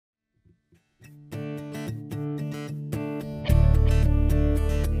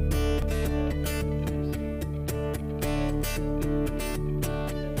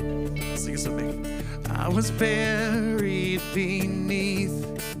was buried beneath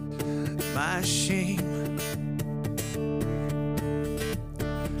my shame.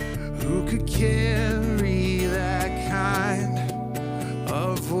 Who could carry that kind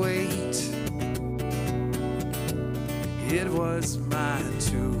of weight? It was my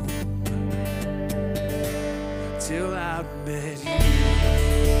tomb till I met you.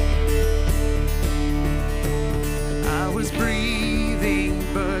 I was breathing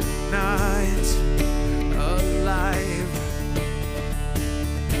but not alive.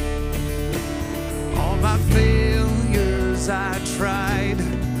 All my failures I tried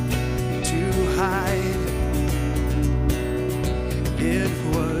to hide. It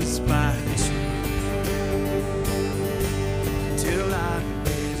was my tomb till I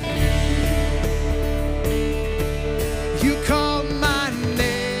met you. You called my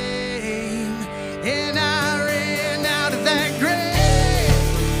name and I ran out of that grave,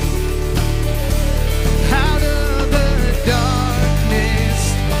 out of the darkness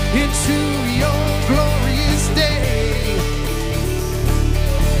into your glorious day.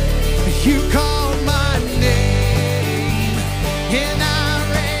 You called my name and I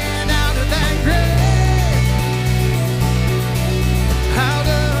ran out of that grave, out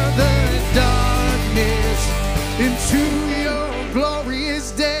of the darkness into your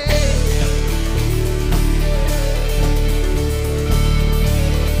glorious day.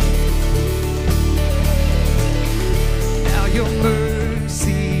 Now your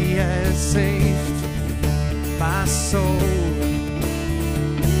mercy has saved my soul.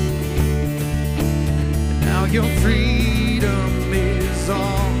 Now your freedom is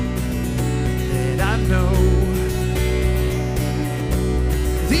all that I know.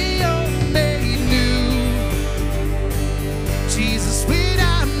 The only knew Jesus when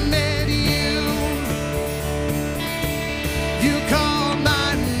I met you. You called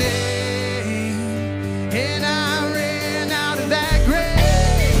my name and I ran out of that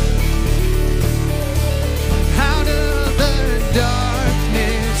grave, out of the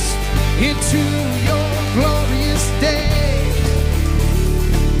darkness into your glorious day.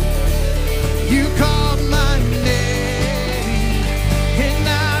 You called my name and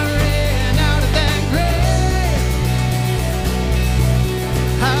I ran out of that grave,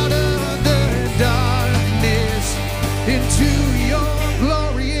 out of the darkness into your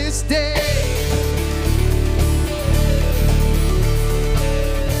glorious day.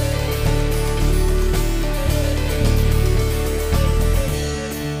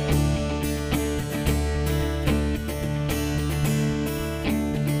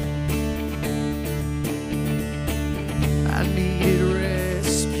 I needed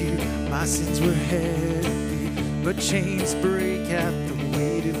rescue, my sins were heavy, but chains break at the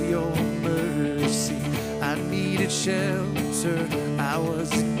weight of your mercy. I needed shelter, I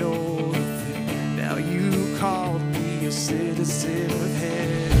was an orphan, now you called me a citizen of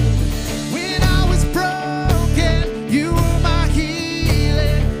heaven. When I was broken, you were my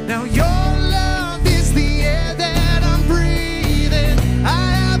healing, now your love is the air that I'm breathing.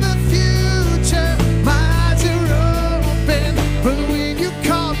 I have a future, my eyes are open, but when you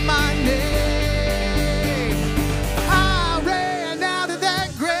called my name, I ran out of that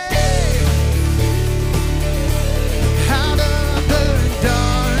grave, out of the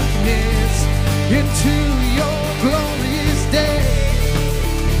darkness into your glorious day.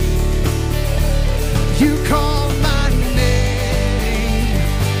 You called my name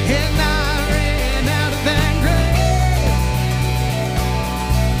and I ran out of that grave,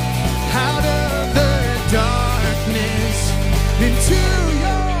 out of the darkness into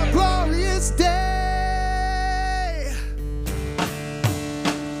your glorious day.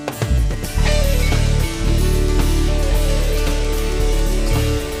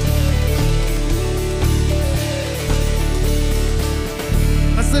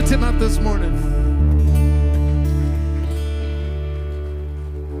 Let's lift him up this morning.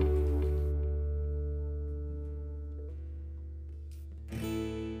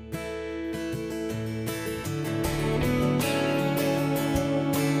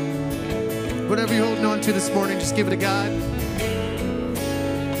 Whatever you're holding on to this morning, just give it to God.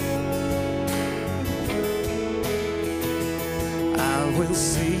 I will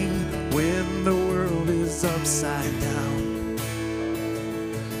sing when the world is upside down.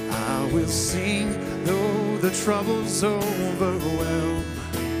 I will sing though the troubles overwhelm.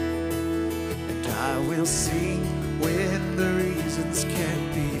 And I will sing when the reasons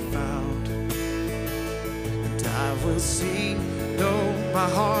can't be found. And I will sing though my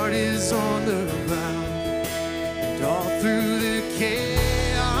heart is on the ground. And all through the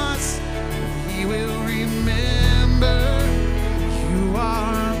chaos, He will remember you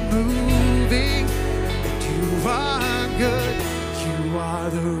are moving are good. You are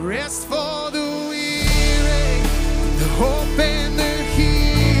the rest for the weary, the hope and the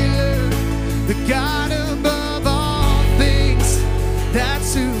healer, the God above all things.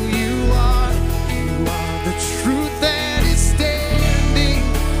 That's who you are. You are the truth that is standing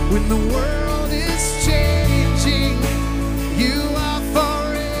when the world is changing. You are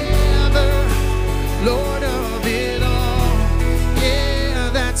forever, Lord of it all. Yeah,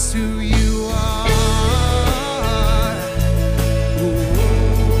 that's who you are. Ooh,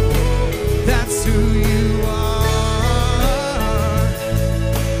 that's who you are.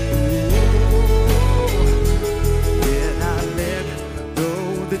 Ooh, when I let go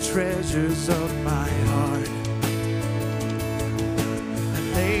the treasures of my heart, I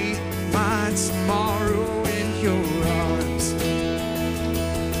lay my tomorrow in your arms.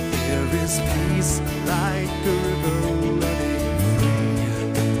 There is peace like a river running free.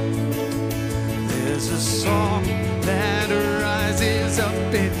 There's a song that rises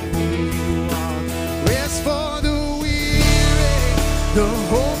up in me. You are rest for the weary, the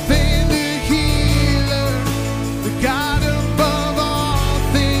hope and the healer, the God above all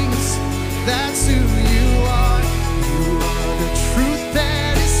things. That's who you are. You are the truth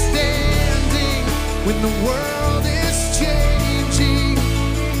that is standing when the world is changing.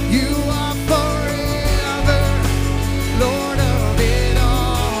 You are forever, Lord of it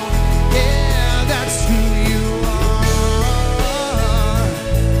all. Yeah, that's who you are.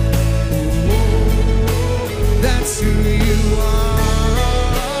 Ooh, that's who you are.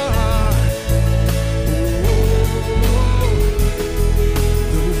 Ooh,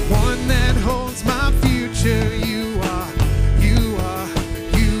 the one that holds my future. You are, you are,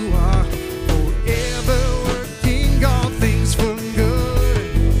 you are forever working all things for good.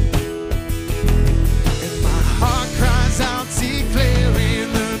 And my heart cries out declaring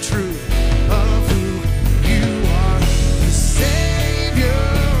the truth of who you are, the Savior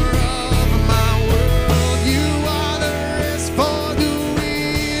of my world. You are the rest for the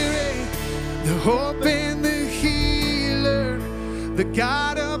weary, the hope and the healer, the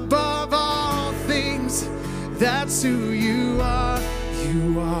God above all things. That's who you are.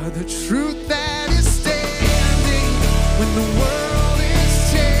 You are the truth that is standing when the world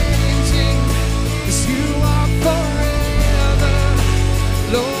is changing. 'Cause you are forever,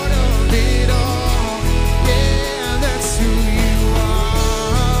 Lord of it all. Yeah, that's who you are.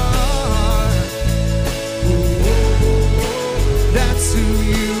 Ooh, that's who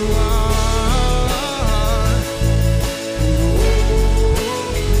you are. Ooh,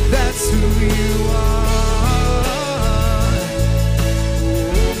 that's who you are.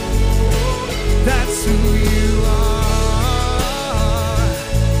 Ooh, that's who you are.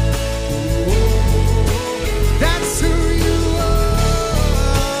 Ooh, that's who you are.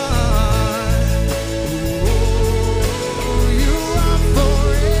 Ooh, you are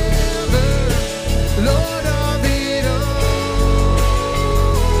forever, Lord of it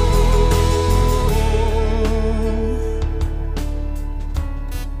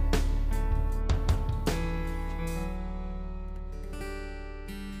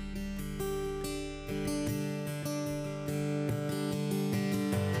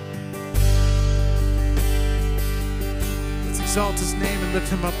Let's exalt his name and lift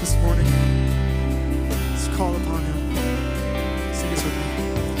him up this morning. Let's call upon him. Sing this with me.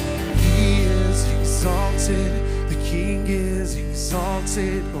 He is exalted, the King is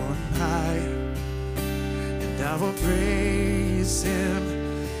exalted on high, and I will praise him.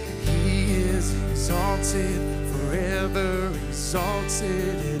 He is exalted, forever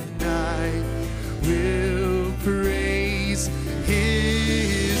exalted, and I will praise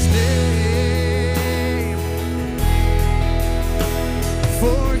his name.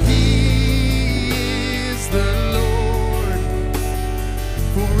 For he is the Lord,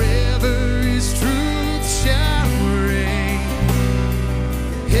 forever his truth shall reign.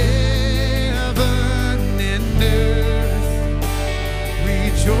 Heaven and earth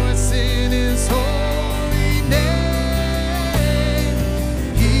rejoice in his holy name.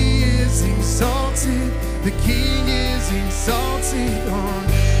 He is exalted, the King is exalted on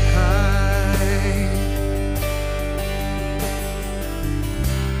high.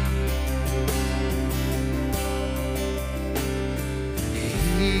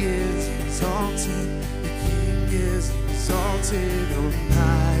 He is exalted, the King is exalted on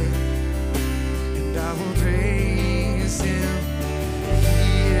high, and I will praise him.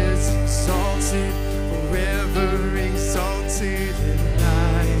 He is exalted, forever exalted, and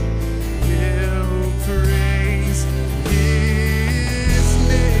I will praise his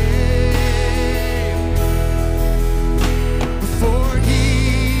name. For he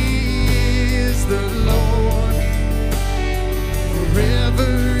is the Lord,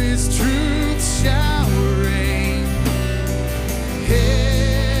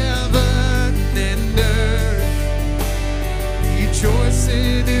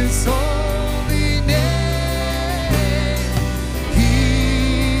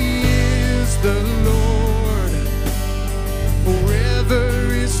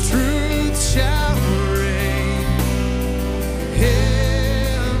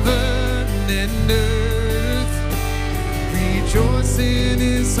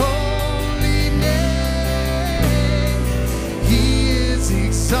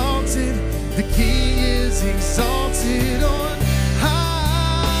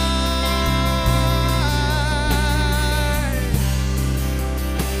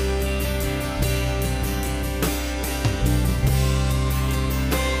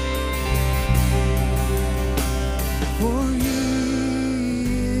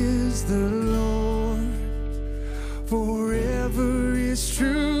 His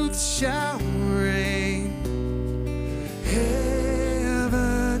truth shall reign.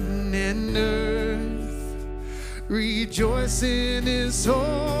 Heaven and earth rejoice in His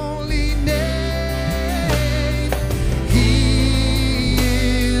holy name. He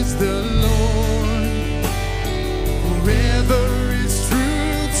is the Lord. Forever His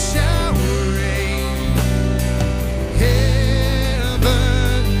truth shall reign. Heaven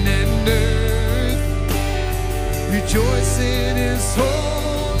and earth rejoice in His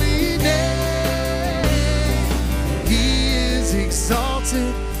holy name. He is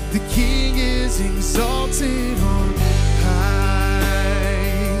exalted, the King is exalted on high.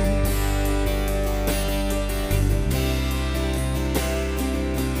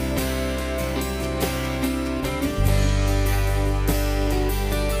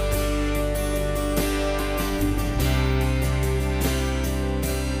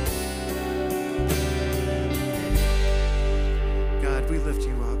 God, we lift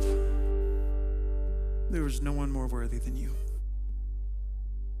you up. There is no one more worthy than you.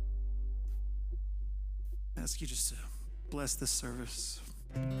 I ask you just to bless this service.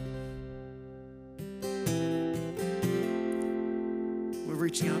 We're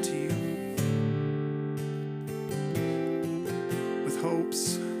reaching out to you with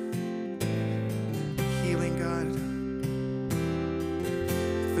hopes, healing, God,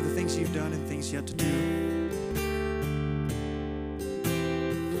 for the things you've done and things yet to do.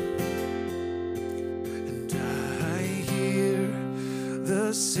 And I hear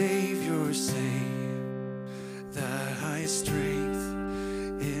the Savior say, thy strength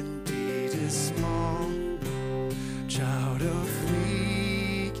indeed is small. Child of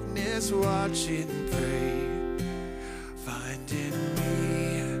weakness, watch and pray. Find in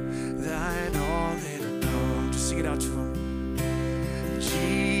me thine all in all. Just sing it out to him.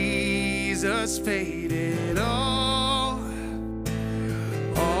 Jesus paid it all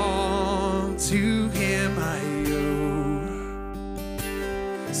to him I owe.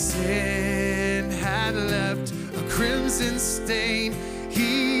 Sin had left a crimson stain,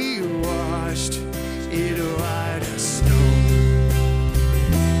 he washed it white as snow.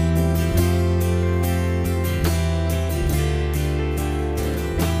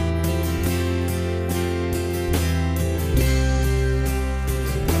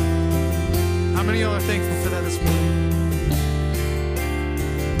 How many of y'all are thankful for that this morning?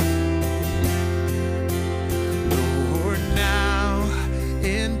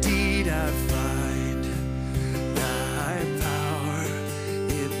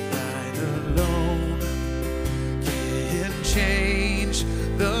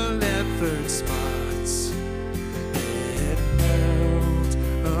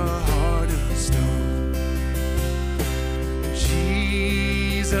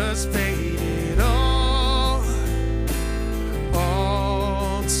 Jesus paid it all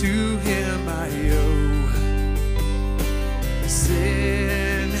to him I owe.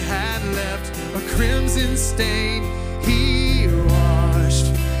 Sin had left a crimson stain, he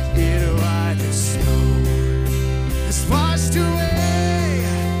washed it white as snow. Has washed away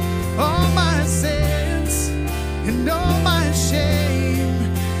all my sins and all my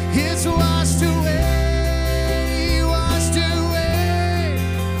shame. It's washed away.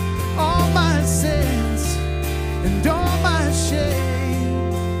 And all my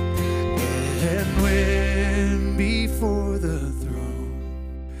shame, and when before the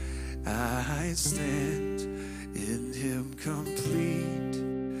throne I stand in him complete,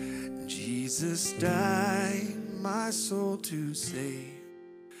 Jesus died my soul to save.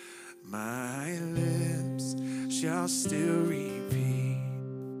 My lips shall still repeat,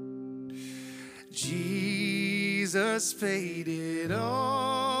 Jesus paid it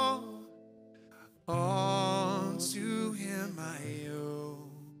all to him I owe.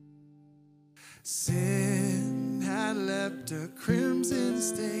 Sin had left a crimson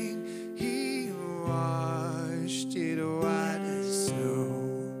stain, he washed it white as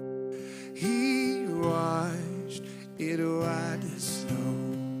snow. He washed it white as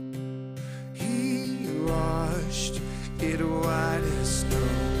snow. He washed it white as snow.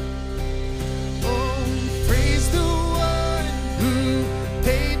 Oh, praise the one who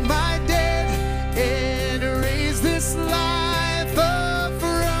paid my debt and raised this life up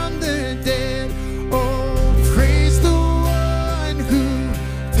from the dead. Oh, praise the one who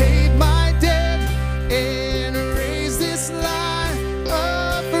paid my debt and raised this life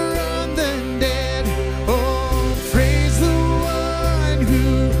up from the dead. Oh, praise the one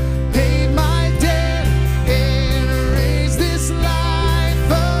who paid my debt and raised this life.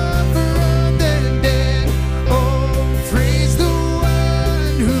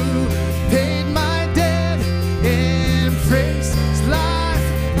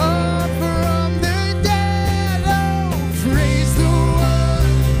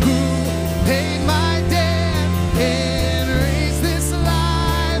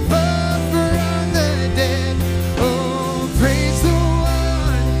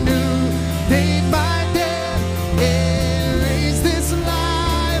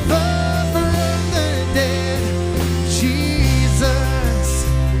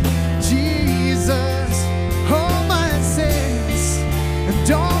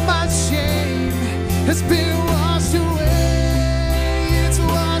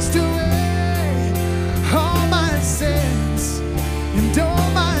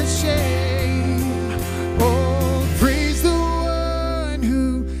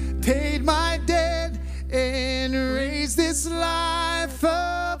 paid my debt and raised this life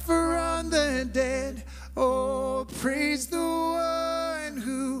up from the dead. Oh, praise the one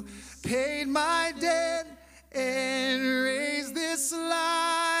who paid my debt and raised this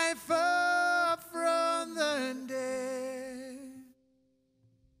life up from the dead.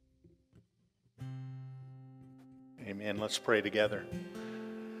 Amen. Let's pray together.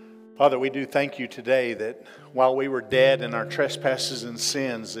 Father, we do thank you today that while we were dead in our trespasses and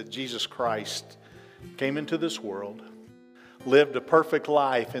sins, that Jesus Christ came into this world, lived a perfect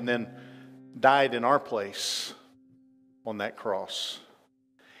life, and then died in our place on that cross.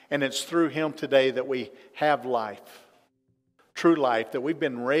 And it's through him today that we have life, true life, that we've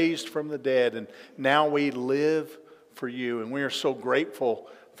been raised from the dead, and now we live for you. And we are so grateful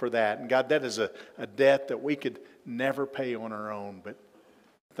for that. And God, that is a debt that we could never pay on our own. But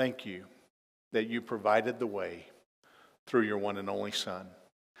thank you that you provided the way through your one and only Son.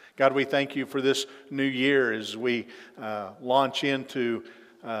 God, we thank you for this new year as we launch into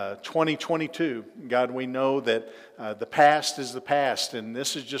 2022. God, we know that the past is the past, and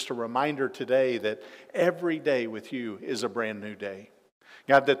this is just a reminder today that every day with you is a brand new day.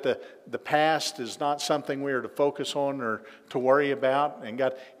 God, that the past is not something we are to focus on or to worry about. And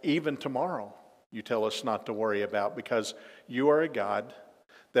God, even tomorrow, you tell us not to worry about, because you are a God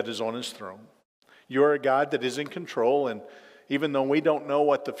that is on his throne. You are a God that is in control, and even though we don't know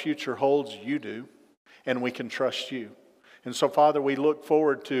what the future holds, you do, and we can trust you. And so, Father, we look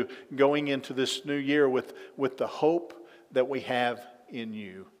forward to going into this new year with the hope that we have in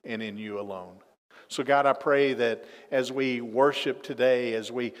you and in you alone. So, God, I pray that as we worship today,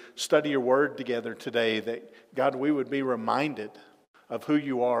 as we study your word together today, that, God, we would be reminded of who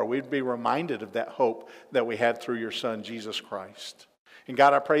you are. We'd be reminded of that hope that we had through your Son, Jesus Christ. And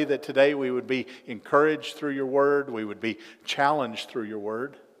God, I pray that today we would be encouraged through your word. We would be challenged through your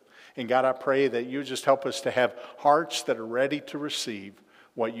word. And God, I pray that you just help us to have hearts that are ready to receive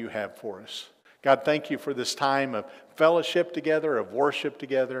what you have for us. God, thank you for this time of fellowship together, of worship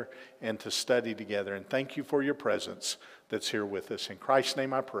together, and to study together. And thank you for your presence that's here with us. In Christ's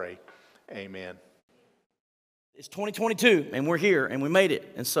name I pray. Amen. It's 2022, and we're here, and we made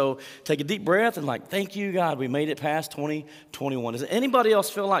it. And so take a deep breath and thank you, God, we made it past 2021. Does anybody else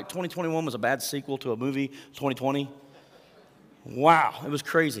feel like 2021 was a bad sequel to a movie, 2020? Wow, it was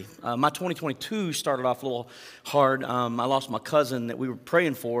crazy. My 2022 started off a little hard. I lost my cousin that we were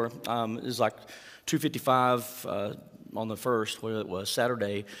praying for. It was like 2:55 on the 1st, where it was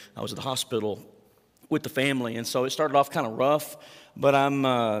Saturday. I was at the hospital with the family, and so it started off kind of rough. But I'm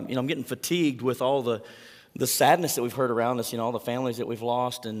getting fatigued with all the sadness that we've heard around us, all the families that we've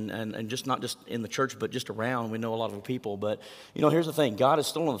lost, and just not just in the church, but just around. We know a lot of people. But, here's the thing. God is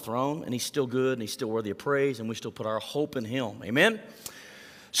still on the throne, and he's still good, and he's still worthy of praise, and we still put our hope in him. Amen?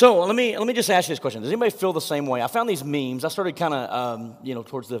 So let me just ask you this question. Does anybody feel the same way? I found these memes. I started kind of,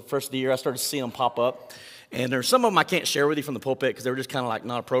 towards the first of the year, I started seeing them pop up. And there's some of them I can't share with you from the pulpit because they were just kind of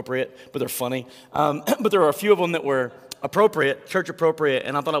not appropriate, but they're funny. But there are a few of them that were appropriate, church appropriate,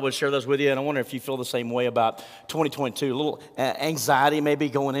 and I thought I would share those with you, and I wonder if you feel the same way about 2022. A little anxiety maybe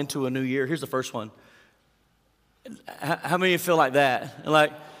going into a new year. Here's the first one. How many of you feel like that?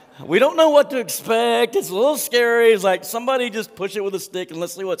 We don't know what to expect. It's a little scary. It's like somebody just push it with a stick and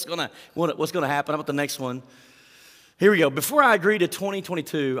let's see what's gonna happen. How about the next one? Here we go. Before I agree to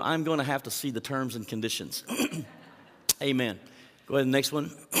 2022, I'm going to have to see the terms and conditions. Amen. Go ahead, the next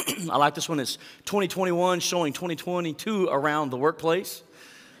one. I like this one. It's 2021 showing 2022 around the workplace.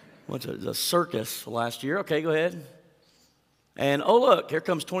 Went to the circus last year. Okay, go ahead. And oh, look, here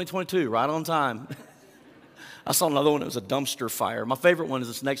comes 2022, right on time. I saw another one. It was a dumpster fire. My favorite one is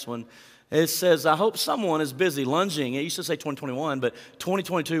this next one. It says, I hope someone is busy lunging. It used to say 2021, but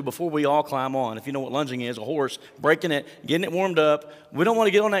 2022 before we all climb on. If you know what lunging is, a horse, breaking it, getting it warmed up. We don't want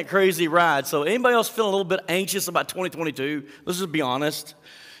to get on that crazy ride. So anybody else feeling a little bit anxious about 2022? Let's just be honest.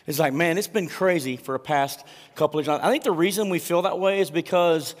 It's like, man, it's been crazy for the past couple of years. I think the reason we feel that way is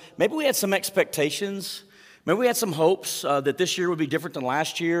because maybe we had some expectations. Maybe we had some hopes that this year would be different than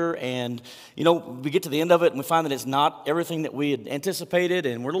last year, and, we get to the end of it, and we find that it's not everything that we had anticipated,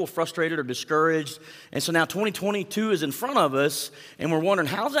 and we're a little frustrated or discouraged. And so now 2022 is in front of us, and we're wondering,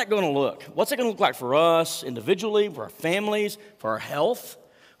 how's that going to look? What's it going to look like for us individually, for our families, for our health,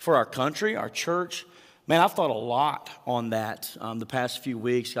 for our country, our church? Man, I've thought a lot on that the past few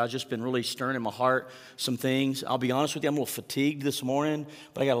weeks. God's just been really stirring in my heart some things. I'll be honest with you, I'm a little fatigued this morning,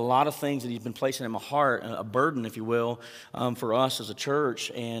 but I got a lot of things that he's been placing in my heart, a burden, if you will, for us as a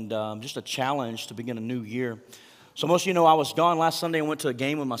church, and just a challenge to begin a new year. So most of you know I was gone last Sunday. I went to a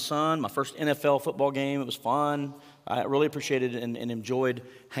game with my son, my first NFL football game. It was fun. I really appreciated and enjoyed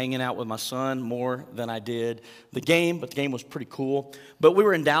hanging out with my son more than I did the game, but the game was pretty cool. But we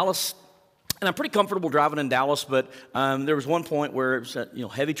were in Dallas, and I'm pretty comfortable driving in Dallas, but there was one point where it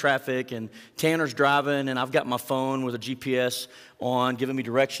was heavy traffic, and Tanner's driving, and I've got my phone with a GPS on, giving me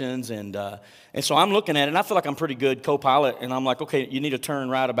directions, and so I'm looking at it, and I feel like I'm pretty good co-pilot, and I'm like, okay, you need to turn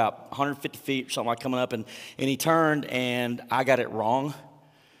right about 150 feet, something like coming up, and he turned, and I got it wrong.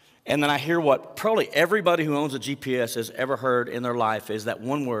 And then I hear what probably everybody who owns a GPS has ever heard in their life is that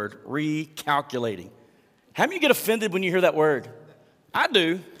one word, recalculating. How many of you get offended when you hear that word? I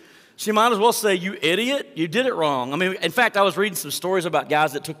do. So you might as well say, you idiot, you did it wrong. I mean, in fact, I was reading some stories about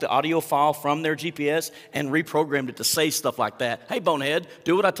guys that took the audio file from their GPS and reprogrammed it to say stuff like that. Hey, bonehead,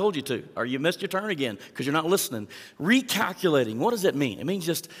 do what I told you to, or you missed your turn again because you're not listening. Recalculating, what does it mean? It means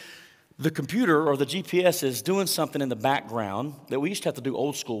just the computer or the GPS is doing something in the background that we used to have to do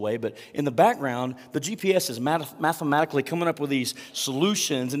old school way, but in the background, the GPS is mathematically coming up with these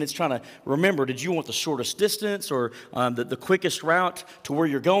solutions, and it's trying to remember, did you want the shortest distance or the quickest route to where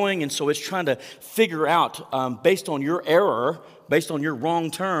you're going? And so it's trying to figure out, based on your error, based on your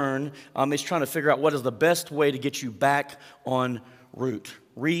wrong turn, it's trying to figure out what is the best way to get you back on route.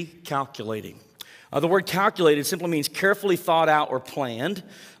 Recalculating. The word calculated simply means carefully thought out or planned.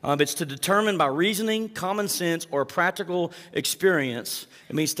 It's to determine by reasoning, common sense, or practical experience.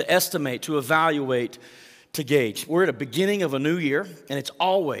 It means to estimate, to evaluate, to gauge. We're at the beginning of a new year, and it's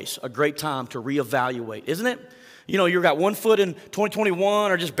always a great time to reevaluate, isn't it? You know, you've got one foot in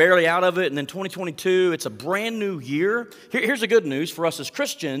 2021 or just barely out of it, and then 2022, it's a brand new year. Here's the good news for us as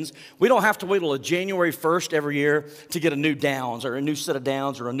Christians. We don't have to wait till January 1st every year to get a new downs or a new set of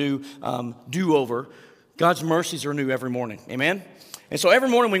downs or a new do-over. God's mercies are new every morning. Amen? And so every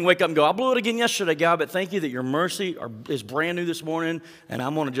morning we can wake up and go, I blew it again yesterday, God, but thank you that your mercy is brand new this morning, and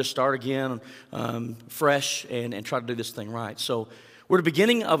I'm going to just start again fresh and try to do this thing right. So we're at the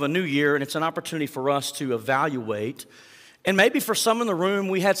beginning of a new year, and it's an opportunity for us to evaluate. And maybe for some in the room,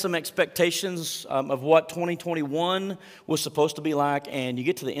 we had some expectations of what 2021 was supposed to be like, and you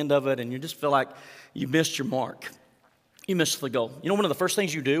get to the end of it, and you just feel like you missed your mark. You missed the goal. You know, one of the first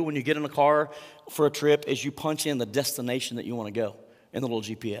things you do when you get in a car for a trip is you punch in the destination that you want to go in the little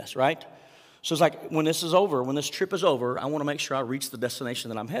GPS, right? So it's like, when this is over, when this trip is over, I want to make sure I reach the destination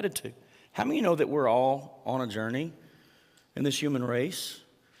that I'm headed to. How many of you know that we're all on a journey in this human race?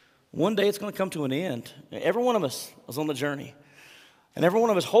 One day it's going to come to an end. Every one of us is on the journey. And every one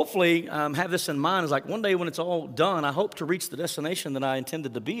of us hopefully have this in mind. Is like, one day when it's all done, I hope to reach the destination that I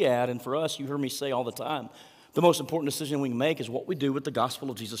intended to be at. And for us, you hear me say all the time, the most important decision we can make is what we do with the gospel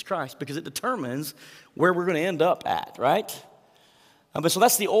of Jesus Christ, because it determines where we're going to end up at, right? But so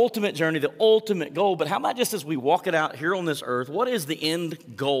that's the ultimate journey, the ultimate goal. But how about just as we walk it out here on this earth, what is the end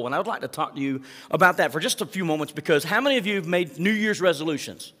goal? And I would like to talk to you about that for just a few moments, because how many of you have made New Year's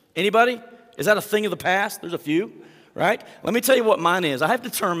resolutions? Anybody? Is that a thing of the past? There's a few, right? Let me tell you what mine is. I have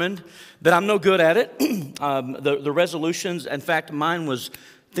determined that I'm no good at it. The resolutions, in fact, mine was,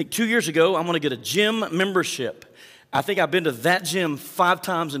 I think 2 years ago, I'm going to get a gym membership. I think I've been to that gym 5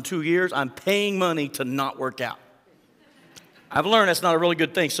 times in 2 years. I'm paying money to not work out. I've learned that's not a really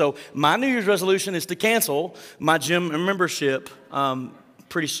good thing. So my New Year's resolution is to cancel my gym membership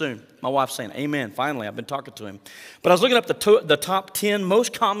pretty soon. My wife's saying, amen, finally. I've been talking to him. But I was looking up the top 10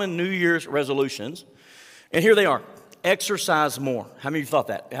 most common New Year's resolutions, and here they are. Exercise more. How many of you thought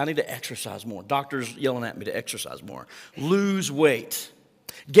that? I need to exercise more. Doctors yelling at me to exercise more. Lose weight.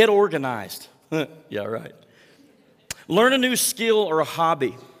 Get organized. Yeah, right. Learn a new skill or a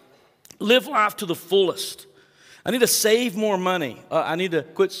hobby. Live life to the fullest. I need to save more money. I need to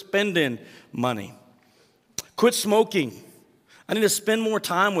quit spending money. Quit smoking. I need to spend more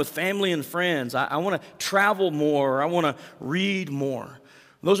time with family and friends. I want to travel more. I want to read more.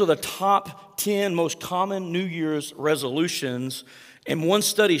 Those are the top 10 most common New Year's resolutions. And one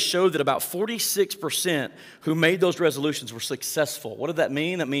study showed that about 46% who made those resolutions were successful. What did that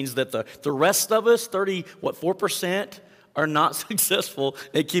mean? That means that the rest of us, 4%, are not successful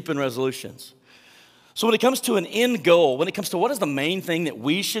at keeping resolutions. So when it comes to an end goal, when it comes to what is the main thing that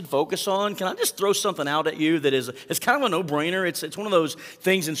we should focus on, can I just throw something out at you that it's kind of a no-brainer? It's one of those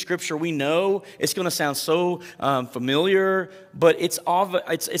things in Scripture we know. It's going to sound so familiar, but it's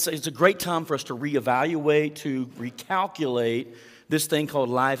a great time for us to reevaluate, to recalculate this thing called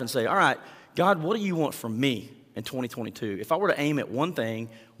life and say, all right, God, what do you want from me in 2022? If I were to aim at one thing,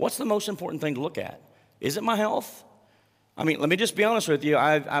 what's the most important thing to look at? Is it my health? I mean, let me just be honest with you.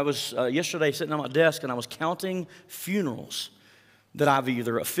 I was yesterday sitting on my desk and I was counting funerals that I've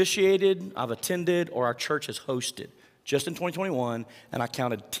either officiated, I've attended, or our church has hosted just in 2021, and I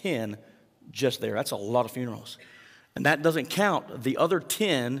counted 10 just there. That's a lot of funerals. And that doesn't count the other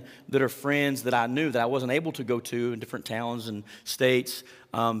 10 that are friends that I knew that I wasn't able to go to in different towns and states.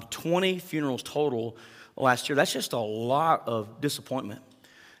 20 funerals total last year. That's just a lot of disappointment.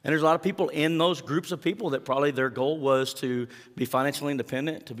 And there's a lot of people in those groups of people that probably their goal was to be financially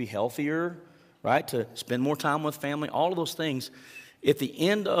independent, to be healthier, right? To spend more time with family, all of those things. At the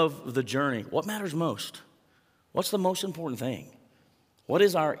end of the journey, what matters most? What's the most important thing? What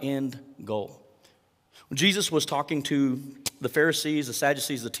is our end goal? When Jesus was talking to the Pharisees, the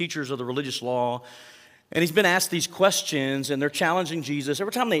Sadducees, the teachers of the religious law, and he's been asked these questions, and they're challenging Jesus.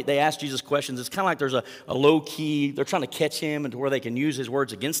 Every time they ask Jesus questions, it's kind of like there's a low-key, they're trying to catch him and to where they can use his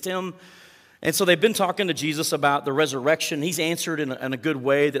words against him. And so they've been talking to Jesus about the resurrection. He's answered in a good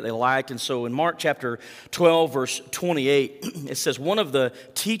way that they liked. And so in Mark chapter 12, verse 28, it says, one of the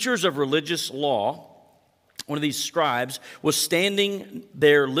teachers of religious law, one of these scribes, was standing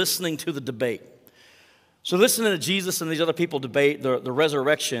there listening to the debate. So listening to Jesus and these other people debate the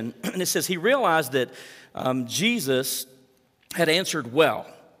resurrection, and it says he realized that Jesus had answered well.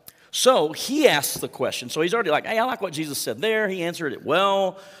 So he asked the question. So he's already like, hey, I like what Jesus said there. He answered it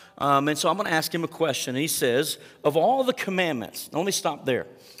well. And so I'm going to ask him a question. And he says, of all the commandments, let me stop there.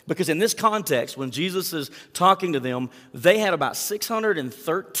 Because in this context, when Jesus is talking to them, they had about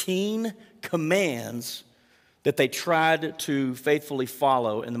 613 commands that they tried to faithfully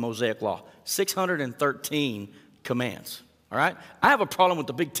follow in the Mosaic Law. 613 commands, all right? I have a problem with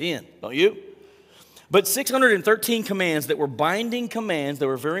the Big Ten, don't you? But 613 commands that were binding commands that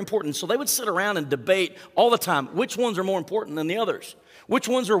were very important. So they would sit around and debate all the time, which ones are more important than the others? Which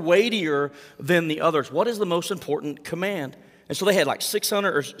ones are weightier than the others? What is the most important command? And so they had like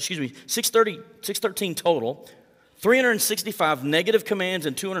 613 total, 365 negative commands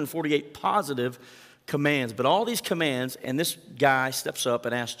and 248 positive commands. But all these commands, and this guy steps up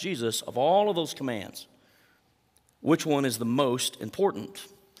and asks Jesus, of all of those commands, which one is the most important?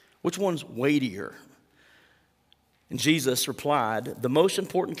 Which one's weightier? And Jesus replied, the most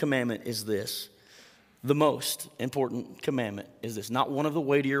important commandment is this. The most important commandment is this. Not one of the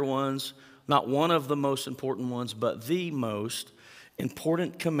weightier ones, not one of the most important ones, but the most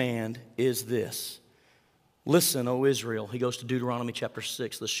important command is this. Listen, O Israel. He goes to Deuteronomy chapter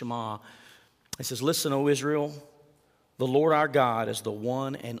 6, the Shema. He says, listen, O Israel, the Lord our God is the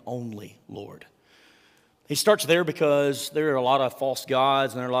one and only Lord. He starts there because there are a lot of false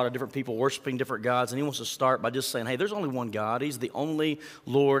gods and there are a lot of different people worshiping different gods. And he wants to start by just saying, hey, there's only one God. He's the only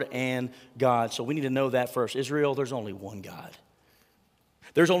Lord and God. So we need to know that first. Israel, there's only one God.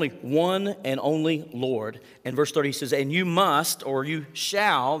 There's only one and only Lord. And verse 30 says, and you must or you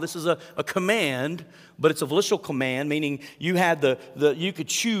shall. This is a command, but it's a volitional command, meaning you had you could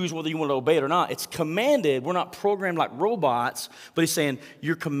choose whether you want to obey it or not. It's commanded. We're not programmed like robots, but he's saying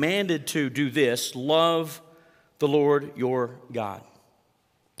you're commanded to do this. Love the Lord your God.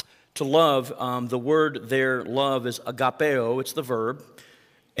 To love, the word there, love, is agapeo. It's the verb.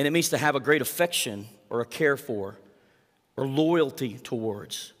 And it means to have a great affection or a care for, or loyalty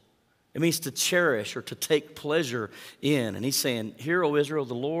towards. It means to cherish or to take pleasure in. And he's saying, hear, O Israel,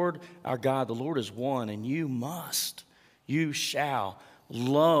 the Lord our God, the Lord is one, and you shall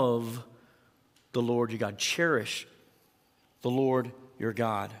love the Lord your God. Cherish the Lord your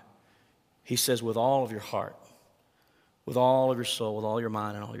God. He says, with all of your heart, with all of your soul, with all your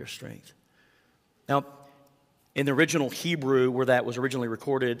mind, and all your strength. Now, in the original Hebrew, where that was originally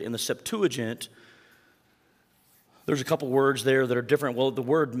recorded in the Septuagint, there's a couple words there that are different. Well, the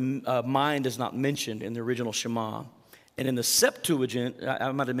word mind is not mentioned in the original Shema. And in the Septuagint,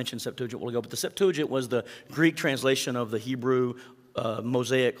 I might have mentioned Septuagint a while ago, but the Septuagint was the Greek translation of the Hebrew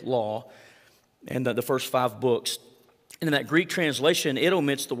Mosaic Law and the first 5 books. And in that Greek translation, it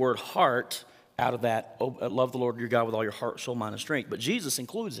omits the word heart out of that. Love the Lord your God with all your heart, soul, mind, and strength. But Jesus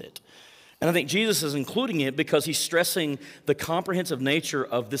includes it. And I think Jesus is including it because he's stressing the comprehensive nature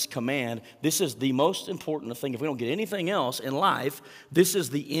of this command. This is the most important thing. If we don't get anything else in life, this is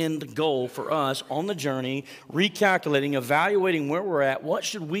the end goal for us on the journey, recalculating, evaluating where we're at. What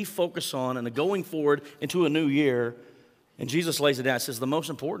should we focus on and going forward into a new year? And Jesus lays it out. It says the most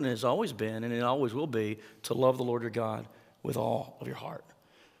important has always been, and it always will be, to love the Lord your God with all of your heart,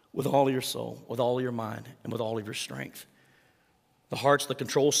 with all of your soul, with all of your mind, and with all of your strength. The heart's the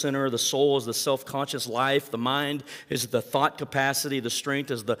control center. The soul is the self-conscious life. The mind is the thought capacity. The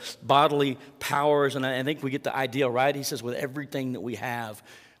strength is the bodily powers. And I think we get the idea, right? He says, with everything that we have,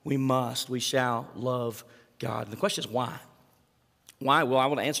 we shall love God. And the question is, why? Why? Well, I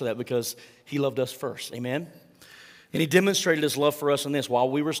want to answer that because he loved us first. Amen? And he demonstrated his love for us in this. While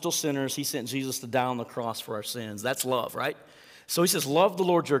we were still sinners, he sent Jesus to die on the cross for our sins. That's love, right? So he says, love the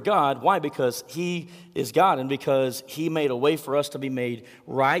Lord your God. Why? Because he is God and because he made a way for us to be made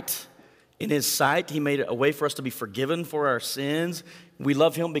right in his sight. He made a way for us to be forgiven for our sins. We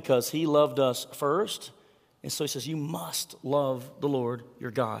love him because he loved us first. And so he says, you must love the Lord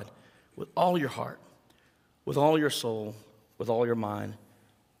your God with all your heart, with all your soul, with all your mind,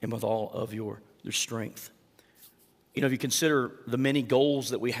 and with all of your strength. You know, if you consider the many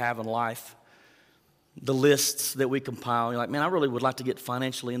goals that we have in life, the lists that we compile, you're like, man, I really would like to get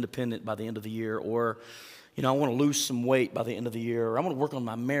financially independent by the end of the year, or, you know, I want to lose some weight by the end of the year, or I want to work on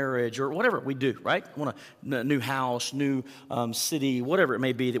my marriage, or whatever we do, right? I want a new house, new city, whatever it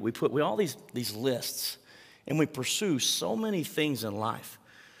may be that we put. We all these lists, and we pursue so many things in life.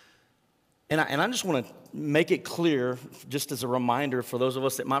 And I just want to make it clear, just as a reminder for those of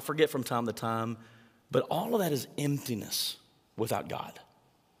us that might forget from time to time, but all of that is emptiness without God.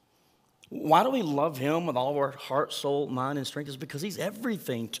 Why do we love him with all of our heart, soul, mind, and strength? It's because he's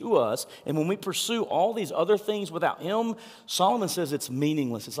everything to us. And when we pursue all these other things without him, Solomon says it's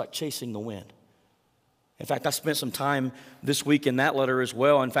meaningless. It's like chasing the wind. In fact, I spent some time this week in that letter as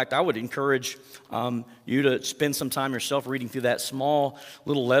well. In fact, I would encourage you to spend some time yourself reading through that small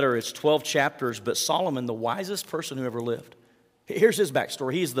little letter. It's 12 chapters, but Solomon, the wisest person who ever lived. Here's his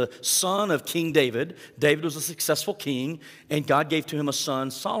backstory. He's the son of King David. David was a successful king, and God gave to him a son,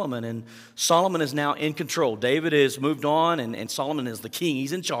 Solomon. And Solomon is now in control. David has moved on, and Solomon is the king.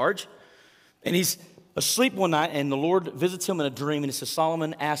 He's in charge. And he's asleep one night, and the Lord visits him in a dream, and he says,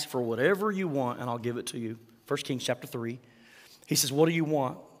 Solomon, ask for whatever you want, and I'll give it to you. 1 Kings chapter 3. He says, what do you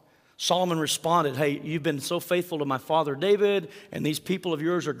want? Solomon responded, hey, you've been so faithful to my father David, and these people of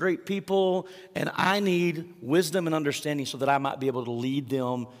yours are great people, and I need wisdom and understanding so that I might be able to lead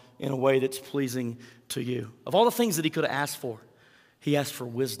them in a way that's pleasing to you. Of all the things that he could have asked for, he asked for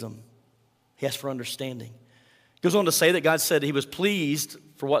wisdom. He asked for understanding. He goes on to say that God said he was pleased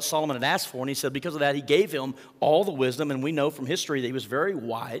for what Solomon had asked for, and he said because of that, he gave him all the wisdom, and we know from history that he was very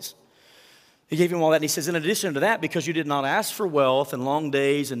wise. He gave him all that, and he says, in addition to that, because you did not ask for wealth and long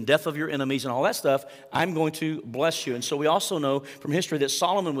days and death of your enemies and all that stuff, I'm going to bless you. And so we also know from history that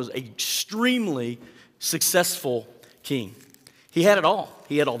Solomon was an extremely successful king. He had it all.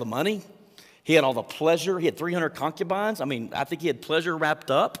 He had all the money. He had all the pleasure. He had 300 concubines. I mean, I think he had pleasure wrapped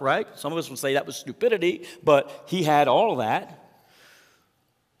up, right? Some of us would say that was stupidity, but he had all of that.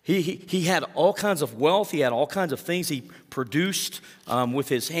 He had all kinds of wealth. He had all kinds of things he produced with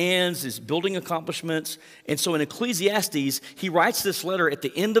his hands, his building accomplishments. And so in Ecclesiastes, he writes this letter at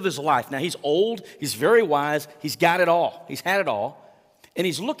the end of his life. Now, he's old. He's very wise. He's got it all. He's had it all. And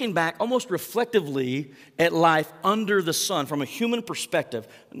he's looking back almost reflectively at life under the sun from a human perspective.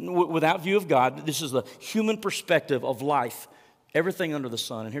 Without view of God, this is the human perspective of life, everything under the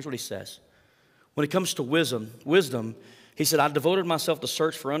sun. And here's what he says. When it comes to wisdom, he said, I devoted myself to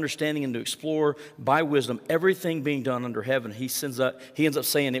search for understanding and to explore by wisdom everything being done under heaven. He ends up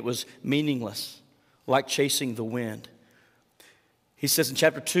saying it was meaningless, like chasing the wind. He says in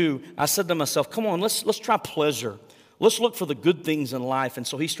chapter 2, I said to myself, come on, let's try pleasure. Let's look for the good things in life. And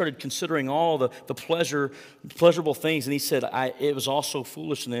so he started considering all the pleasurable things. And he said, it was also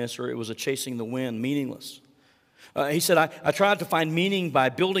foolishness, or it was a chasing the wind, meaningless. He said, I tried to find meaning by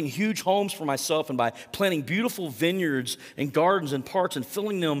building huge homes for myself and by planting beautiful vineyards and gardens and parks and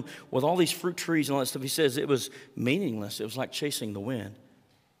filling them with all these fruit trees and all that stuff. He says it was meaningless. It was like chasing the wind.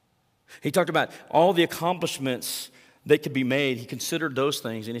 He talked about all the accomplishments that could be made. He considered those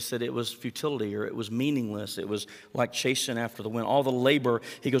things, and he said it was futility, or it was meaningless. It was like chasing after the wind. All the labor,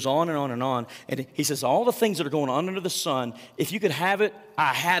 he goes on and on and on. And he says all the things that are going on under the sun, if you could have it,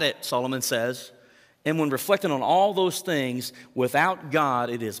 I had it, Solomon says. And when reflecting on all those things, without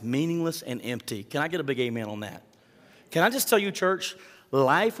God, it is meaningless and empty. Can I get a big amen on that? Can I just tell you, church,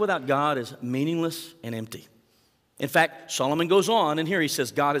 life without God is meaningless and empty. In fact, Solomon goes on, and here he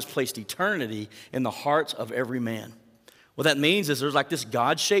says, God has placed eternity in the hearts of every man. What that means is there's like this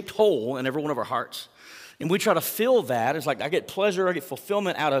God-shaped hole in every one of our hearts. And we try to fill that. It's like I get pleasure, I get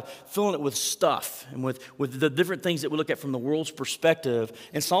fulfillment out of filling it with stuff and with the different things that we look at from the world's perspective.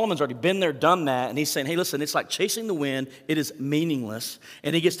 And Solomon's already been there, done that. And he's saying, hey, listen, it's like chasing the wind. It is meaningless.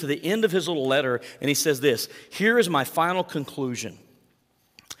 And he gets to the end of his little letter, and he says this, here is my final conclusion.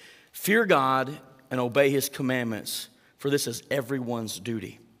 Fear God and obey his commandments, for this is everyone's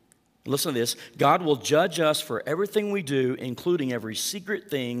duty. Listen to this. God will judge us for everything we do, including every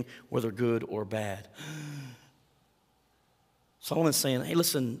secret thing, whether good or bad. Solomon's saying, hey,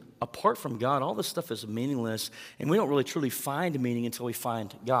 listen, apart from God, all this stuff is meaningless, and we don't really truly find meaning until we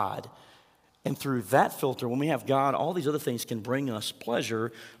find God. And through that filter, when we have God, all these other things can bring us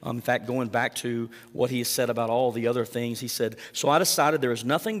pleasure. In fact, going back to what he has said about all the other things, he said, so I decided there is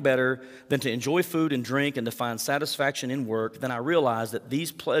nothing better than to enjoy food and drink and to find satisfaction in work. Then I realized that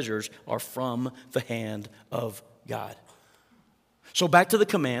these pleasures are from the hand of God. So back to the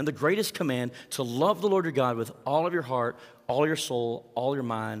command, the greatest command, to love the Lord your God with all of your heart, all your soul, all your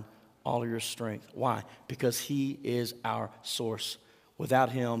mind, all of your strength. Why? Because he is our source.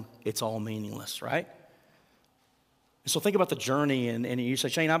 Without him, it's all meaningless, right? So think about the journey, and you say,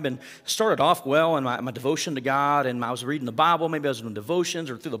 Shane, I've been started off well in my devotion to God, and I was reading the Bible, maybe I was doing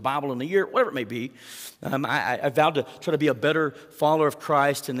devotions or through the Bible in a year, whatever it may be. I vowed to try to be a better follower of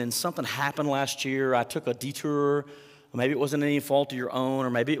Christ, and then something happened last year. I took a detour. Maybe it wasn't any fault of your own,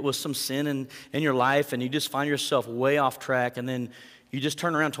 or maybe it was some sin in your life, and you just find yourself way off track, and then you just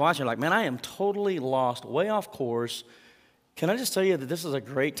turn around twice, and you're like, man, I am totally lost, way off course. Can I just tell you that this is a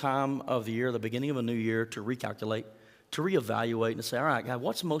great time of the year, the beginning of a new year, to recalculate, to reevaluate, and to say, all right, God,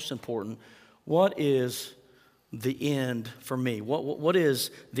 what's most important? What is the end for me? What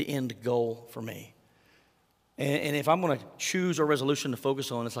is the end goal for me? And if I'm going to choose a resolution to focus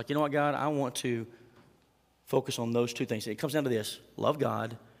on, it's like, you know what, God, I want to focus on those two things. It comes down to this: love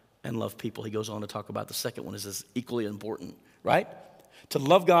God and love people. He goes on to talk about the second one is equally important, right? To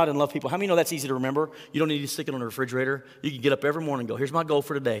love God and love people. How many know that's easy to remember? You don't need to stick it on the refrigerator. You can get up every morning and go, here's my goal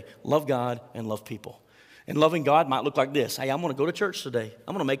for today. Love God and love people. And loving God might look like this. Hey, I'm going to go to church today.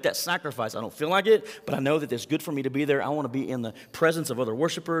 I'm going to make that sacrifice. I don't feel like it, but I know that it's good for me to be there. I want to be in the presence of other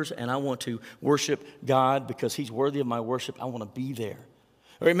worshipers, and I want to worship God because he's worthy of my worship. I want to be there.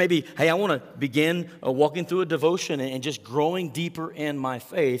 Or it may be, hey, I want to begin walking through a devotion and just growing deeper in my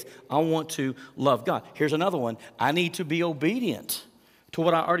faith. I want to love God. Here's another one. I need to be obedient to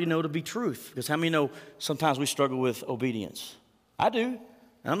what I already know to be truth. Because how many know sometimes we struggle with obedience? I do, and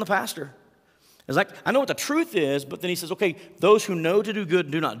I'm the pastor. It's like, I know what the truth is, but then he says, okay, those who know to do good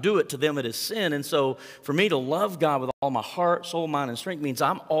and do not do it, to them it is sin. And so for me to love God with all my heart, soul, mind, and strength means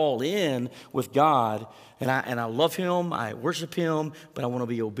I'm all in with God, and I love him, I worship him, but I want to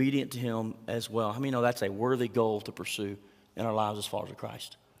be obedient to him as well. How many know that's a worthy goal to pursue in our lives as followers of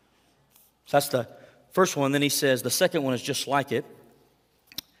Christ? So that's the first one. Then he says, the second one is just like it.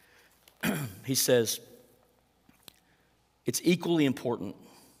 He says, it's equally important.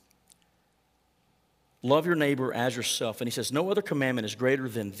 Love your neighbor as yourself. And he says, no other commandment is greater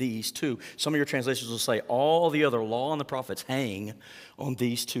than these two. Some of your translations will say, all the other law and the prophets hang on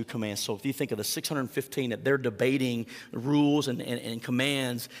these two commands. So if you think of the 615, that they're debating rules and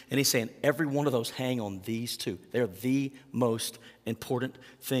commands, and he's saying every one of those hang on these two. They're the most important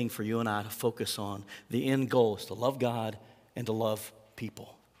thing for you and I to focus on. The end goal is to love God and to love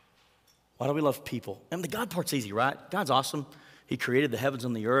people. Why do we love people? And the God part's easy, right? God's awesome. He created the heavens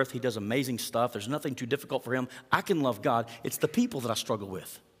and the earth. He does amazing stuff. There's nothing too difficult for him. I can love God. It's the people that I struggle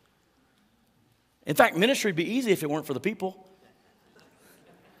with. In fact, ministry would be easy if it weren't for the people.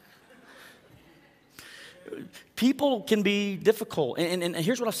 People can be difficult. And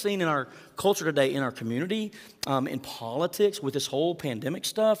here's what I've seen in our culture today, in our community, in politics, with this whole pandemic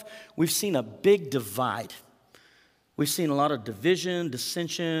stuff. We've seen a big divide. We've seen a lot of division,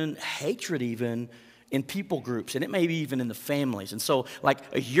 dissension, hatred even in people groups, and it may be even in the families. And so, like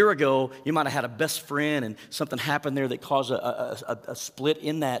a year ago, you might have had a best friend, and something happened there that caused a split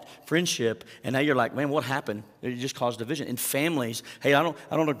in that friendship, and now you're like, man, what happened? It just caused division. In families, hey, I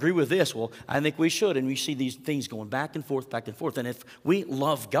don't agree with this. Well, I think we should, and we see these things going back and forth, and if we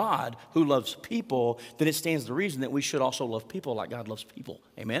love God, who loves people, then it stands to reason that we should also love people like God loves people.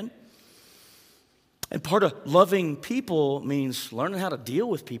 Amen? And part of loving people means learning how to deal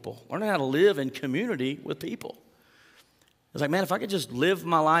with people, learning how to live in community with people. It's like, man, if I could just live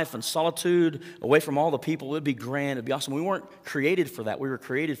my life in solitude, away from all the people, it would be grand, it would be awesome. We weren't created for that. We were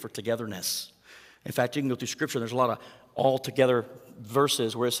created for togetherness. In fact, you can go through Scripture, there's a lot of all-together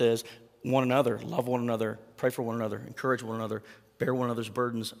verses where it says, one another, love one another, pray for one another, encourage one another, bear one another's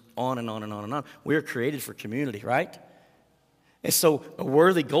burdens, on and on and on and on. We are created for community, right? And so a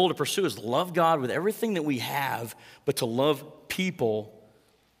worthy goal to pursue is to love God with everything that we have, but to love people.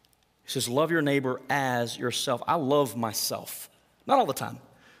 He says, love your neighbor as yourself. I love myself. Not all the time.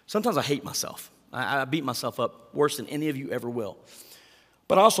 Sometimes I hate myself. I beat myself up worse than any of you ever will.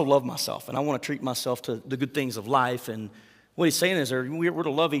 But I also love myself, and I want to treat myself to the good things of life. And what he's saying is we're to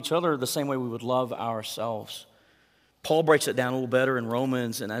love each other the same way we would love ourselves. Paul breaks it down a little better in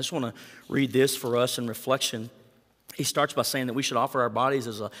Romans, and I just want to read this for us in reflection. He starts by saying that we should offer our bodies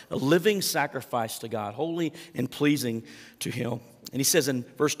as a living sacrifice to God, holy and pleasing to him. And he says in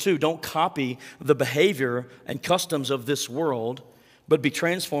verse 2, don't copy the behavior and customs of this world, but be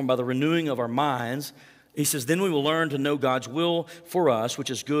transformed by the renewing of our minds. He says, then we will learn to know God's will for us, which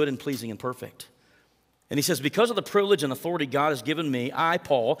is good and pleasing and perfect. And he says, because of the privilege and authority God has given me, I,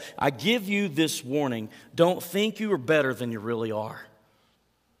 Paul, I give you this warning. Don't think you are better than you really are.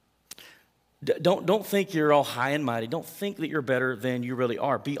 Don't think you're all high and mighty. Don't think that you're better than you really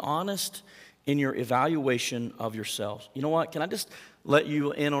are. Be honest in your evaluation of yourselves. You know what? Can I just let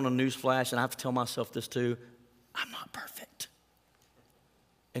you in on a news flash? And I have to tell myself this too. I'm not perfect.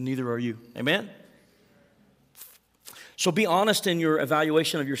 And neither are you. Amen? So be honest in your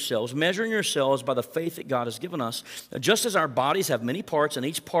evaluation of yourselves, measuring yourselves by the faith that God has given us. Just as our bodies have many parts and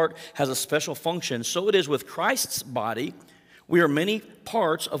each part has a special function, so it is with Christ's body. We are many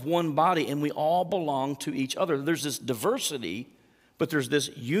parts of one body and we all belong to each other. There's this diversity, but there's this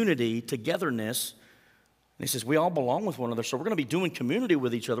unity, togetherness. And he says we all belong with one another. So we're going to be doing community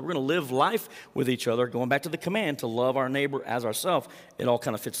with each other. We're going to live life with each other, going back to the command to love our neighbor as ourselves. It all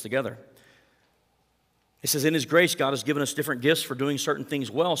kind of fits together. It says, in His grace, God has given us different gifts for doing certain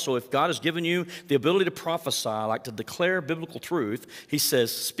things well. So if God has given you the ability to prophesy, like to declare biblical truth, He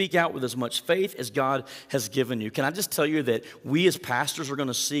says, speak out with as much faith as God has given you. Can I just tell you that we as pastors are going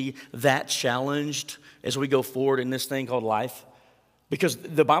to see that challenged as we go forward in this thing called life? Because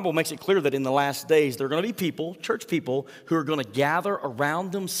the Bible makes it clear that in the last days, there are going to be people, church people, who are going to gather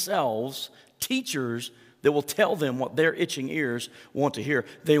around themselves teachers that will tell them what their itching ears want to hear.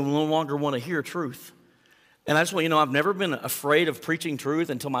 They will no longer want to hear truth. And I just want you to know, I've never been afraid of preaching truth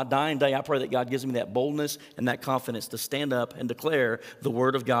until my dying day. I pray that God gives me that boldness and that confidence to stand up and declare the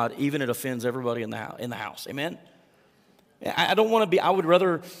Word of God, even if it offends everybody in the house. Amen? I don't want to be, I would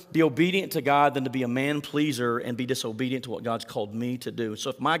rather be obedient to God than to be a man pleaser and be disobedient to what God's called me to do.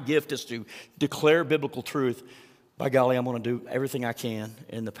 So if my gift is to declare biblical truth, by golly, I'm going to do everything I can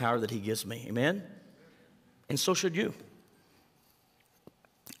in the power that He gives me. Amen? And so should you.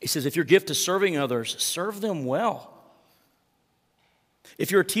 He says, if your gift is serving others, serve them well.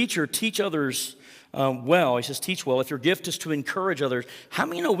 If you're a teacher, teach others well. He says, teach well. If your gift is to encourage others, how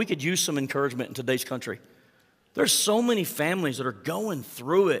many know we could use some encouragement in today's country? There's so many families that are going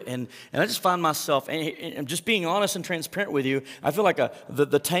through it, and I just find myself, and just being honest and transparent with you, I feel like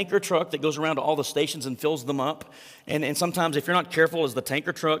the tanker truck that goes around to all the stations and fills them up, and sometimes if you're not careful as the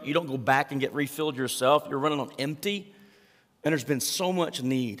tanker truck, you don't go back and get refilled yourself. You're running on empty. And there's been so much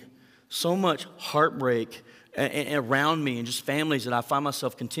need, so much heartbreak around me and just families that I find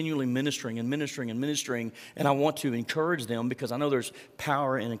myself continually ministering. And I want to encourage them because I know there's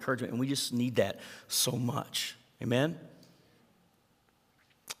power and encouragement, and we just need that so much. Amen?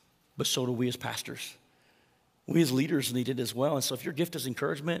 But so do we as pastors. We as leaders need it as well. And so if your gift is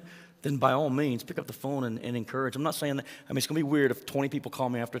encouragement, then by all means, pick up the phone and encourage. I'm not saying that, it's going to be weird if 20 people call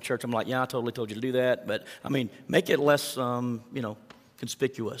me after church. I'm like, yeah, I totally told you to do that. But, make it less,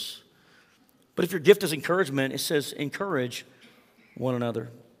 conspicuous. But if your gift is encouragement, it says encourage one another.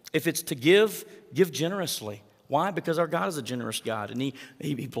 If it's to give generously. Why? Because our God is a generous God, and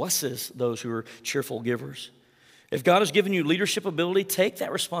He blesses those who are cheerful givers. If God has given you leadership ability, take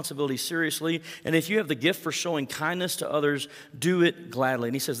that responsibility seriously. And if you have the gift for showing kindness to others, do it gladly.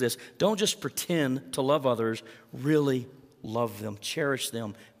 And he says this, don't just pretend to love others, really love them, cherish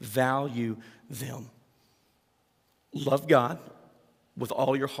them, value them. Love God with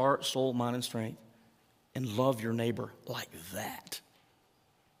all your heart, soul, mind, and strength, and love your neighbor like that,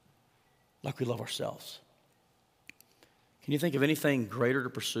 like we love ourselves. Can you think of anything greater to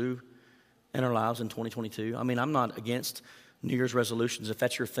pursue in our lives in 2022? I'm not against New Year's resolutions. If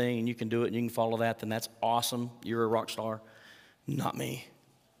that's your thing and you can do it and you can follow that, then that's awesome. You're a rock star. Not me.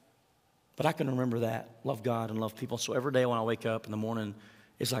 But I can remember that. Love God and love people. So every day when I wake up in the morning,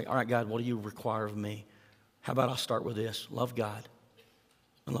 it's like, all right, God, what do you require of me? How about I start with this? Love God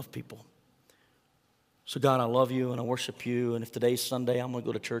and love people. So God, I love you and I worship you. And if today's Sunday, I'm going to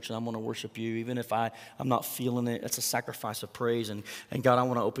go to church and I'm going to worship you. Even if I'm not feeling it, it's a sacrifice of praise. And God, I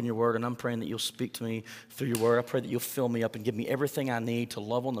want to open your word, and I'm praying that you'll speak to me through your word. I pray that you'll fill me up and give me everything I need to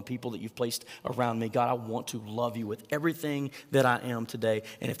love on the people that you've placed around me. God, I want to love you with everything that I am today.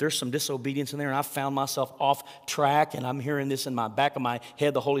 And if there's some disobedience in there and I found myself off track and I'm hearing this in my back of my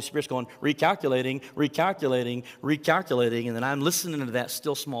head, the Holy Spirit's going, recalculating. And then I'm listening to that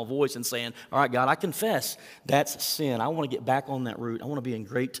still small voice and saying, all right, God, I confess that's sin. I want to get back on that route. I want to be in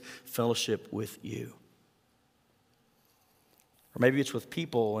great fellowship with you. Or maybe it's with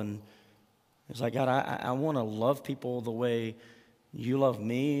people, and it's like, God, I want to love people the way you love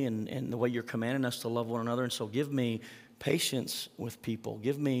me and the way you're commanding us to love one another. And so give me patience with people.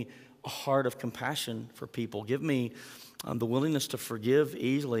 Give me a heart of compassion for people. Give me the willingness to forgive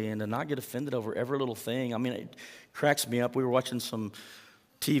easily and to not get offended over every little thing. I mean, it cracks me up. We were watching some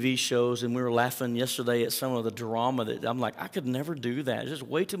TV shows, and we were laughing yesterday at some of the drama that I'm like, I could never do that. It's just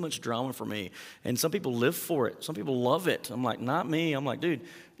way too much drama for me. And some people live for it. Some people love it. I'm like, not me. I'm like, dude,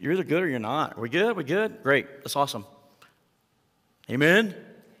 you're either good or you're not. Are we good? We good? Great. That's awesome. Amen?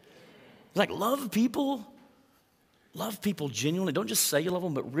 It's like, love people. Love people genuinely. Don't just say you love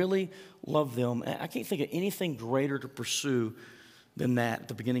them, but really love them. I can't think of anything greater to pursue than that at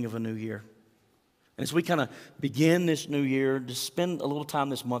the beginning of a new year. And as we kind of begin this new year, just spend a little time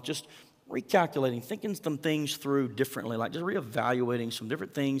this month just recalculating, thinking some things through differently, like just reevaluating some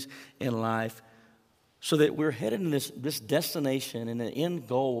different things in life so that we're headed in this destination, and the end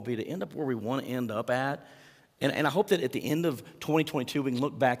goal will be to end up where we want to end up at. And I hope that at the end of 2022, we can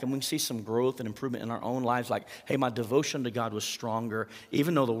look back and we can see some growth and improvement in our own lives. Like, hey, my devotion to God was stronger,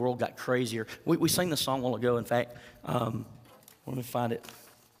 even though the world got crazier. We sang this song a while ago. In fact, let me find it.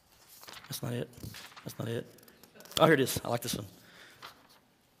 That's not it. That's not it. Oh, here it is. I like this one.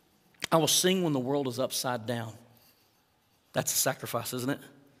 I will sing when the world is upside down. That's a sacrifice, isn't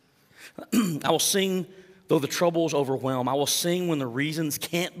it? I will sing though the troubles overwhelm. I will sing when the reasons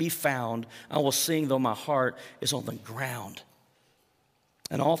can't be found. I will sing though my heart is on the ground.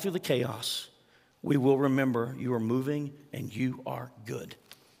 And all through the chaos, we will remember you are moving and you are good.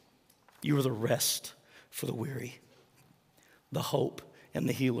 You are the rest for the weary, the hope and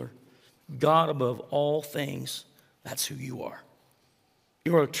the healer. God above all things, that's who you are.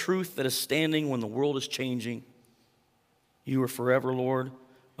 You are a truth that is standing when the world is changing. You are forever Lord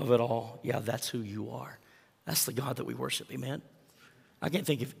of it all. Yeah, that's who you are. That's the God that we worship, amen? I can't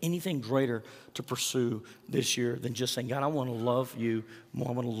think of anything greater to pursue this year than just saying, God, I want to love you more.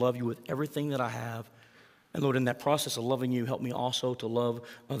 I want to love you with everything that I have. And Lord, in that process of loving you, help me also to love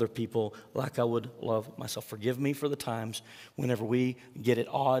other people like I would love myself. Forgive me for the times whenever we get at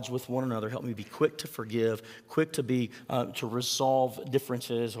odds with one another. Help me be quick to forgive, quick to be to resolve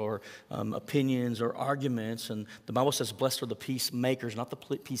differences or opinions or arguments. And the Bible says, blessed are the peacemakers, not the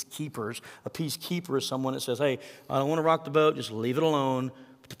peacekeepers. A peacekeeper is someone that says, hey, I don't want to rock the boat, just leave it alone.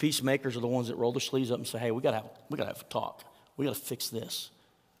 But the peacemakers are the ones that roll their sleeves up and say, hey, we gotta have a talk. We gotta fix this.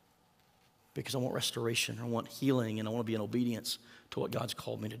 Because I want restoration, I want healing, and I want to be in obedience to what God's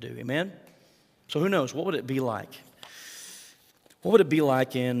called me to do. Amen? So who knows? What would it be like? What would it be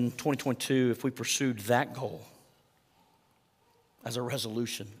like in 2022 if we pursued that goal as a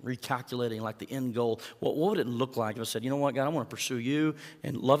resolution, recalculating like the end goal? What would it look like if I said, you know what, God, I want to pursue you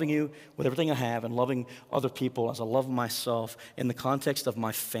and loving you with everything I have and loving other people as I love myself in the context of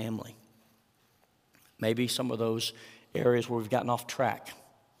my family? Maybe some of those areas where we've gotten off track,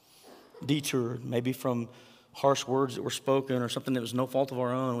 detoured, maybe from harsh words that were spoken or something that was no fault of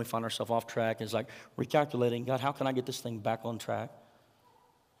our own, we find ourselves off track. It's like recalculating, God, how can I get this thing back on track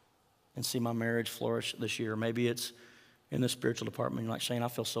and see my marriage flourish this year? Maybe it's in the spiritual department. You're like, Shane, I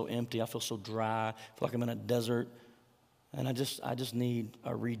feel so empty. I feel so dry. I feel like I'm in a desert. And I just need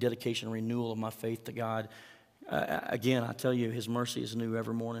a rededication, renewal of my faith to God. Again, I tell you, his mercy is new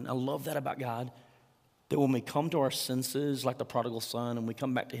every morning. I love that about God, that when we come to our senses like the prodigal son and we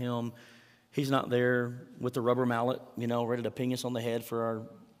come back to him, he's not there with the rubber mallet, ready to ping us on the head for our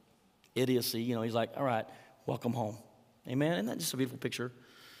idiocy. He's like, all right, welcome home. Amen? Isn't that just a beautiful picture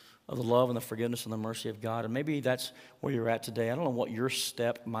of the love and the forgiveness and the mercy of God? And maybe that's where you're at today. I don't know what your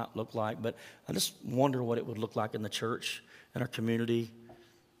step might look like, but I just wonder what it would look like in the church, in our community,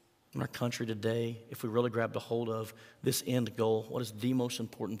 in our country today, if we really grabbed a hold of this end goal. What is the most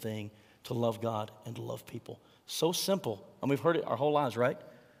important thing? To love God and to love people. So simple. And we've heard it our whole lives, right?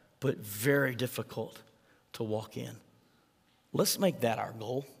 But very difficult to walk in. Let's make that our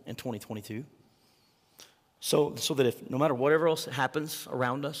goal in 2022. So that if no matter whatever else happens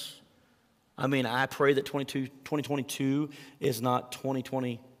around us, I pray that 2022 is not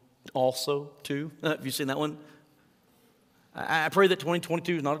 2020 also too. Have you seen that one? I pray that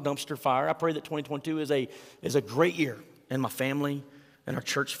 2022 is not a dumpster fire. I pray that 2022 is a great year in my family, in our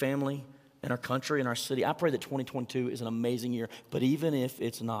church family, in our country, in our city. I pray that 2022 is an amazing year. But even if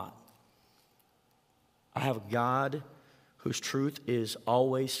it's not, I have a God whose truth is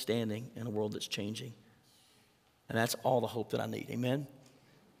always standing in a world that's changing. And that's all the hope that I need. Amen?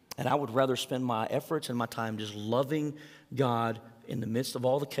 And I would rather spend my efforts and my time just loving God in the midst of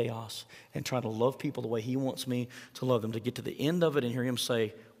all the chaos and trying to love people the way he wants me to love them, to get to the end of it and hear him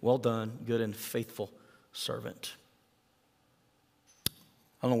say, well done, good and faithful servant.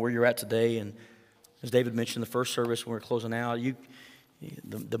 I don't know where you're at today, and as David mentioned in the first service when we're closing out, you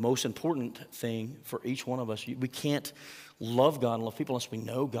The most important thing for each one of us, we can't love God and love people unless we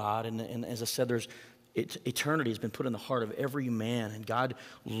know God. And as I said, eternity has been put in the heart of every man, and God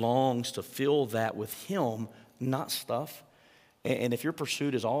longs to fill that with Him, not stuff. And if your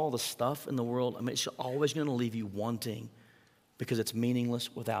pursuit is all the stuff in the world, I mean, it's always going to leave you wanting, because it's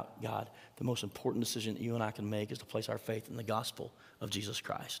meaningless without God. The most important decision that you and I can make is to place our faith in the gospel of Jesus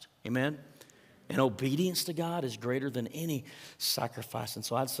Christ. Amen? And obedience to God is greater than any sacrifice. And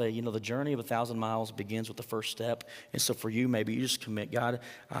so I'd say, the journey of 1,000 miles begins with the first step. And so for you, maybe you just commit. God,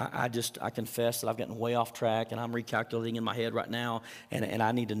 I confess that I've gotten way off track, and I'm recalculating in my head right now. And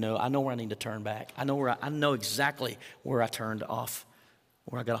I need to know. I know where I need to turn back. I know exactly where I turned off,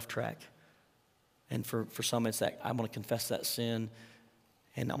 where I got off track. And for some, it's that I'm going to confess that sin,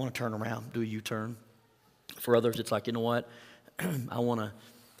 and I'm going to turn around, do a U-turn. For others, it's like, you know what? I want to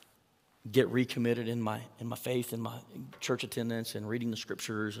get recommitted in my faith, in my church attendance, and reading the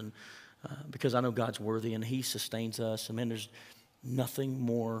scriptures, and because I know God's worthy and He sustains us. And man, there's nothing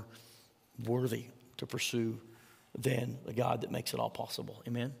more worthy to pursue than the God that makes it all possible.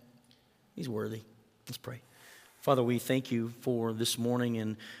 Amen? He's worthy. Let's pray. Father, we thank You for this morning,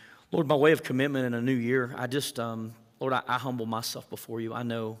 and Lord, by way of commitment in a new year, I just, Lord, I humble myself before You. I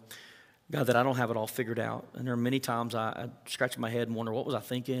know, God, that I don't have it all figured out, and there are many times I scratch my head and wonder, what was I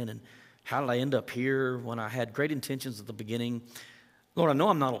thinking, and how did I end up here when I had great intentions at the beginning? Lord, I know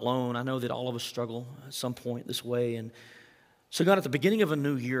I'm not alone. I know that all of us struggle at some point this way. And so, God, at the beginning of a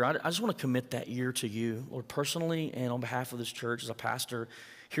new year, I just want to commit that year to You. Lord, personally and on behalf of this church as a pastor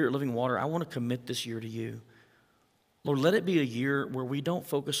here at Living Water, I want to commit this year to You. Lord, let it be a year where we don't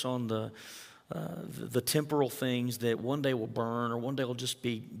focus on the temporal things that one day will burn or one day will just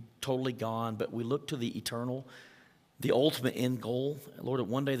be totally gone, but we look to the eternal, the ultimate end goal. Lord, that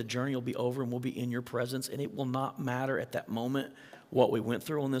one day the journey will be over and we'll be in Your presence, and it will not matter at that moment what we went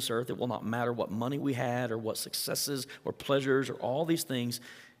through on this earth. It will not matter what money we had or what successes or pleasures or all these things.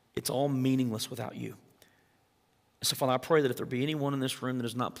 It's all meaningless without You. So, Father, I pray that if there be anyone in this room that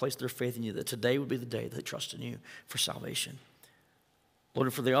has not placed their faith in You, that today would be the day that they trust in You for salvation. Lord,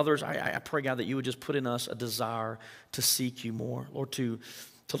 and for the others, I pray, God, that You would just put in us a desire to seek You more. Lord, to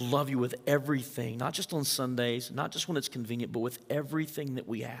love You with everything, not just on Sundays, not just when it's convenient, but with everything that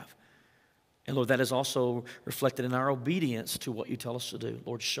we have. And Lord, that is also reflected in our obedience to what You tell us to do.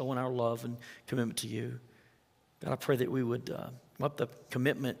 Lord, showing our love and commitment to You. God, I pray that we would up the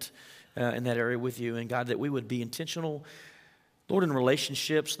commitment in that area with You. And God, that we would be intentional, Lord, in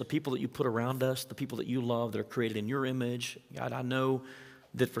relationships, the people that You put around us, the people that You love that are created in Your image. God, I know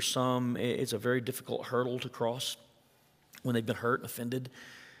that for some it's a very difficult hurdle to cross when they've been hurt and offended.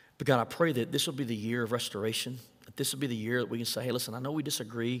 But God, I pray that this will be the year of restoration, that this will be the year that we can say, hey, listen, I know we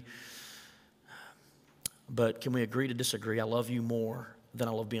disagree, but can we agree to disagree? I love You more than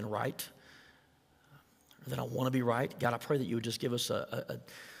I love being right, than I want to be right. God, I pray that You would just give us a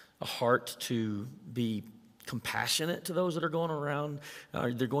heart to be compassionate to those that are going around,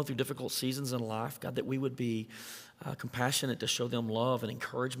 they're going through difficult seasons in life. God, that we would be compassionate to show them love and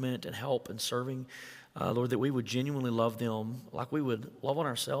encouragement and help and serving. Lord, that we would genuinely love them like we would love on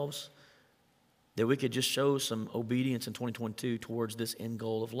ourselves, that we could just show some obedience in 2022 towards this end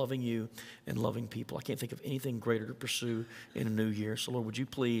goal of loving You and loving people. I can't think of anything greater to pursue in a new year. So, Lord, would You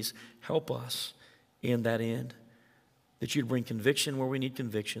please help us in that end, that You'd bring conviction where we need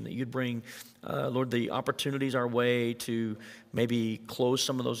conviction, that You'd bring, Lord, the opportunities our way to maybe close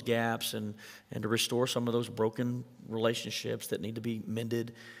some of those gaps and to restore some of those broken relationships that need to be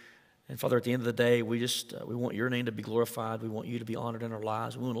mended. And Father, at the end of the day, we want Your name to be glorified. We want You to be honored in our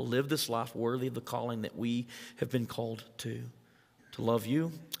lives. We want to live this life worthy of the calling that we have been called to love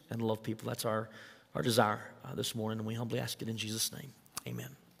You and love people. That's our desire this morning, and we humbly ask it in Jesus' name.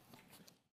 Amen.